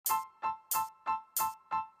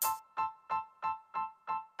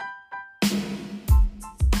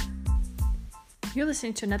You're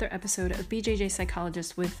listening to another episode of BJJ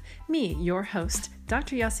Psychologist with me, your host,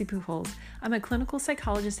 Dr. Yasi Pujols. I'm a clinical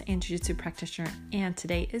psychologist and jiu-jitsu practitioner, and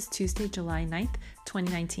today is Tuesday, July 9th,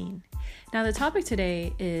 2019. Now, the topic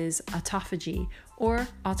today is autophagy, or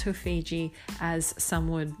autophagy, as some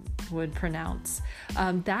would pronounce.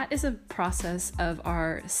 That is a process of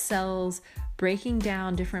our cells breaking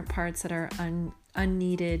down different parts that are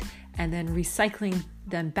unneeded and then recycling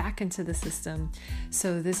them back into the system.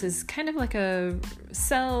 So this is kind of like a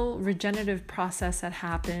cell regenerative process that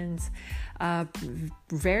happens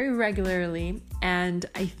very regularly. And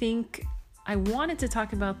I think I wanted to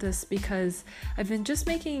talk about this because I've been just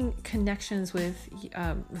making connections with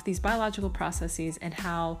these biological processes and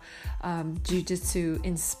how jiu-jitsu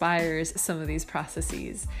inspires some of these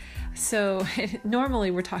processes. So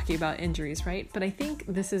normally we're talking about injuries, right? But I think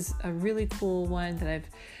this is a really cool one that I've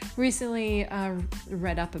recently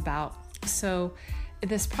read up about. So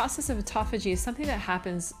this process of autophagy is something that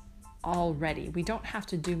happens already. We don't have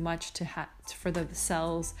to do much for the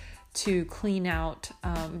cells to clean out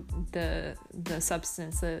the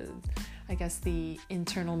substance, the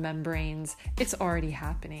internal membranes. It's already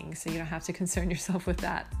happening, so you don't have to concern yourself with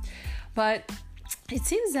that. But it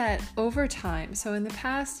seems that over time, so in the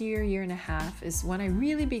past year and a half, is when I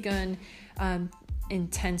really begun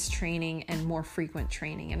intense training and more frequent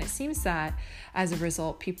training. And it seems that as a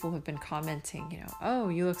result, people have been commenting, oh,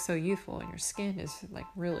 you look so youthful and your skin is like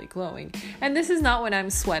really glowing. And this is not when I'm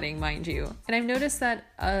sweating, mind you. And I've noticed that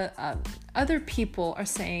other people are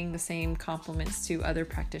saying the same compliments to other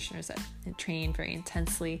practitioners that train very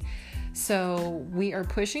intensely. So we are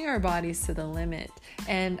pushing our bodies to the limit.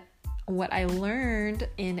 And what I learned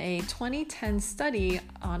in a 2010 study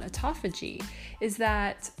on autophagy is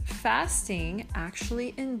that fasting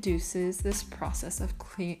actually induces this process of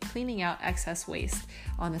cleaning out excess waste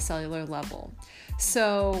on the cellular level.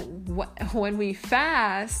 So when we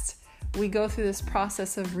fast, we go through this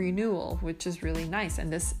process of renewal, which is really nice.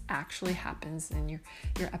 And this actually happens in your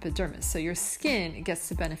epidermis. So your skin gets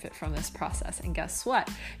to benefit from this process. And guess what?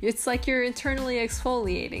 It's like you're internally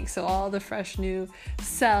exfoliating. So all the fresh new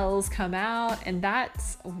cells come out. And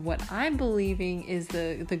that's what I'm believing is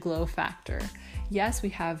the glow factor. Yes, we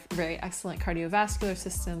have very excellent cardiovascular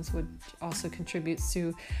systems, which also contributes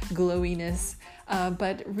to glowiness.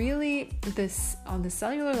 But really, this on the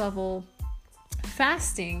cellular level,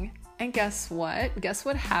 fasting. And guess what? Guess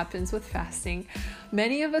what happens with fasting?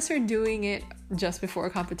 Many of us are doing it just before a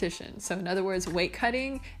competition. So in other words, weight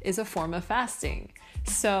cutting is a form of fasting.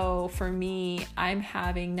 So for me, I'm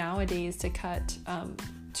having nowadays to cut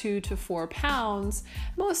 2 to 4 pounds.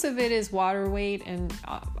 Most of it is water weight, and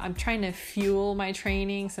I'm trying to fuel my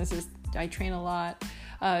training since I train a lot.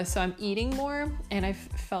 So I'm eating more, and I've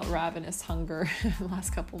felt ravenous hunger the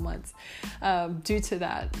last couple months due to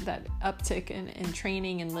that uptick in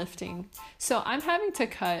training and lifting. So I'm having to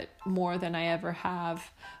cut more than I ever have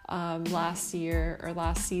last year or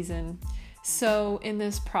last season. So in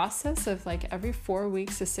this process of like every 4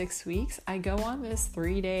 weeks to 6 weeks, I go on this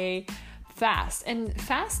 3-day fast. And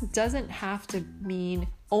fast doesn't have to mean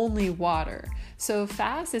only water. So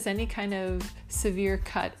fast is any kind of severe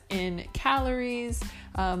cut in calories.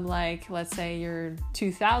 Like let's say you're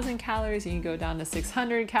 2,000 calories and you go down to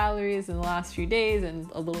 600 calories in the last few days and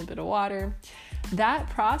a little bit of water. That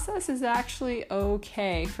process is actually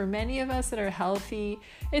okay. For many of us that are healthy,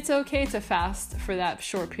 it's okay to fast for that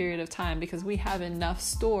short period of time because we have enough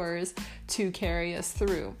stores to carry us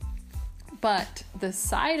through. But the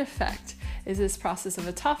side effect is this process of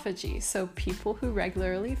autophagy. So people who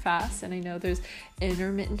regularly fast, and I know there's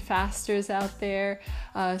intermittent fasters out there.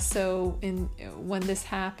 So when this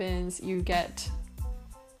happens, you get,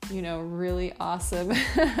 really awesome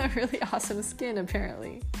skin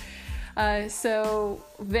apparently. So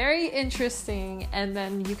very interesting. And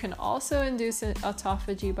then you can also induce an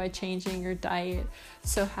autophagy by changing your diet.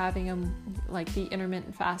 So having like the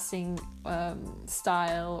intermittent fasting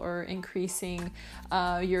style, or increasing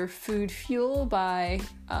your food fuel by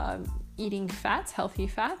eating fats, healthy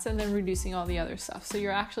fats, and then reducing all the other stuff. So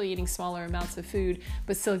you're actually eating smaller amounts of food,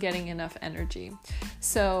 but still getting enough energy.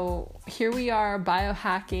 So here we are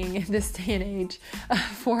biohacking in this day and age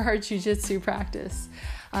for our jiu-jitsu practice.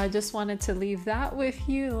 I just wanted to leave that with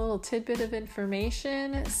you, a little tidbit of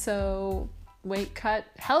information. So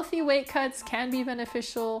healthy weight cuts can be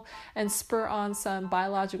beneficial and spur on some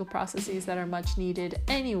biological processes that are much needed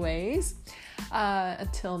anyways.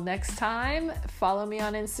 Until next time, follow me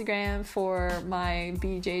on Instagram for my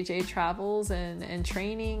BJJ travels and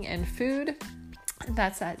training and food.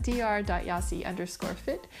 That's at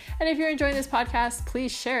dr.yasi_fit. And if you're enjoying this podcast,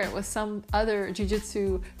 please share it with some other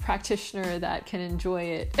jiu-jitsu practitioner that can enjoy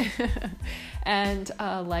it. And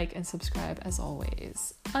like and subscribe as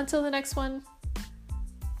always. Until the next one.